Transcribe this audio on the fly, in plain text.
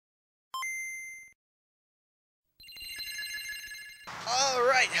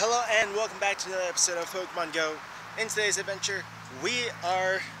Alright, hello and welcome back to another episode of Pokemon Go. In today's adventure, we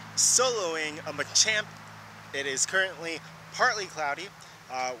are soloing a Machamp. It is currently partly cloudy,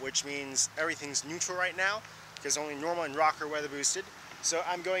 which means everything's neutral right now, because only normal and rock are weather boosted. So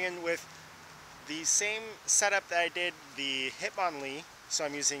I'm going in with the same setup that I did the Hitmonlee. So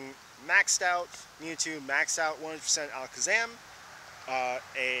I'm using maxed out Mewtwo, maxed out 100% Alakazam,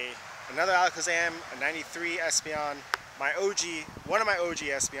 another Alakazam, a 93 Espeon, my OG, one of my OG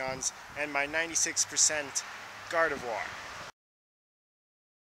Espeons, and my 96% Gardevoir.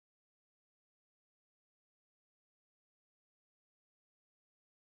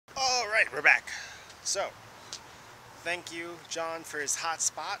 Alright, we're back. So, thank you, John, for his hot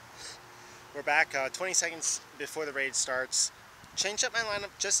spot. We're back 20 seconds before the raid starts. Changed up my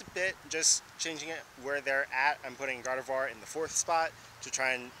lineup just a bit, just changing it where they're at. I'm putting Gardevoir in the 4th spot to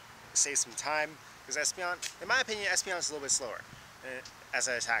try and save some time. Because Espeon, in my opinion, Espeon is a little bit slower as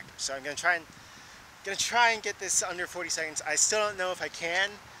an attacker. So I'm gonna try and get this under 40 seconds. I still don't know if I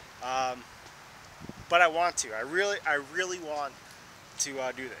can, but I want to. I really want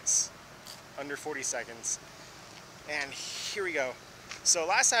to do this under 40 seconds. And here we go. So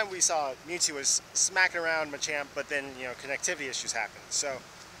last time we saw Mewtwo was smacking around Machamp, but then connectivity issues happened. So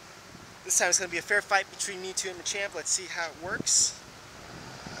this time it's gonna be a fair fight between Mewtwo and Machamp. Let's see how it works.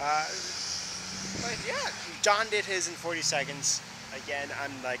 But yeah, John did his in 40 seconds. Again,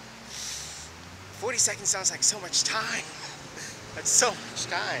 I'm like, 40 seconds sounds like so much time. That's so much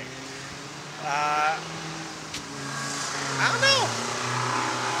time. I don't know.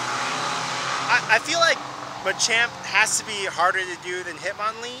 I feel like Machamp has to be harder to do than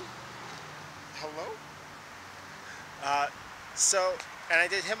Hitmonlee. Hello? And I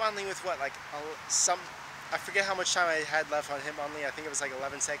did Hitmonlee with what, like I forget how much time I had left on Hitmonlee. I think it was like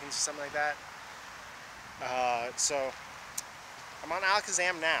 11 seconds or something like that. So I'm on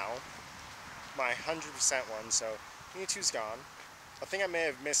Alakazam now, my 100% one, so Mewtwo's gone. I think I may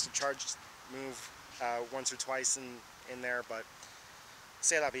have missed a charged move once or twice in there, but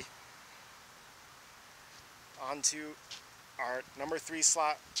c'est la vie. On to our number 3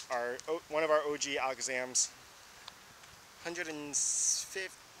 slot, one of our OG Alakazams.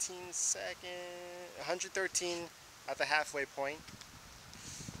 115 seconds, 113 at the halfway point.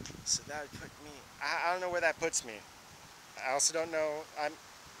 So that would put me, I don't know where that puts me. I also don't know,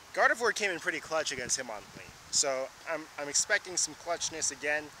 Gardevoir came in pretty clutch against Hitmonlee. So I'm expecting some clutchness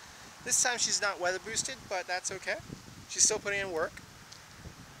again. This time she's not weather boosted, but that's okay. She's still putting in work.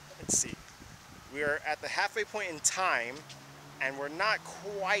 Let's see. We are at the halfway point in time, and we're not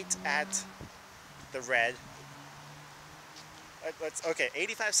quite at the red. Okay,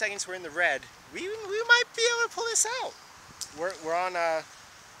 85 seconds we're in the red. We might be able to pull this out. We're on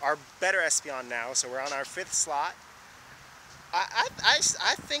our better Espeon now, so we're on our 5th slot. I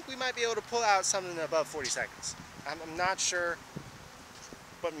think we might be able to pull out something above 40 seconds. I'm not sure,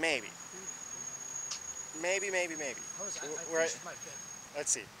 but maybe. Maybe. Let's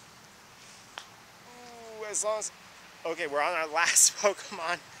see. Ooh, as long as... Okay, we're on our last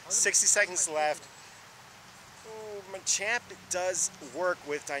Pokemon. 60 seconds left. Ooh, Machamp does work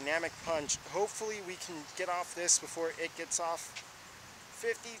with Dynamic Punch. Hopefully we can get off this before it gets off.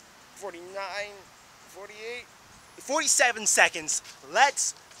 50, 49, 48, 47 seconds.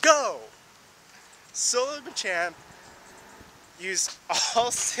 Let's go! Solo Machamp used all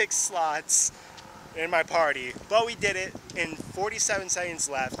 6 slots in my party, but we did it in 47 seconds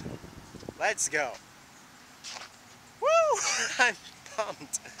left. Let's go. Woo! I'm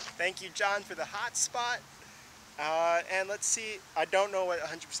pumped. Thank you, John, for the hot spot. And let's see, I don't know what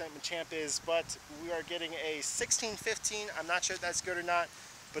 100% Machamp is, but we are getting a 16-15. I'm not sure if that's good or not,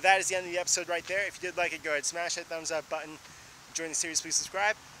 but that is the end of the episode right there. If you did like it, go ahead and smash that thumbs up button. Join the series, please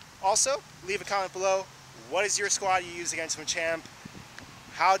subscribe. Also, leave a comment below. What is your squad you use against Machamp?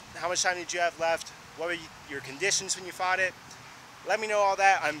 How much time did you have left? What were your conditions when you fought it? Let me know all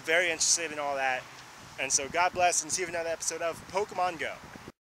that. I'm very interested in all that. And so God bless, and see you in another episode of Pokemon Go.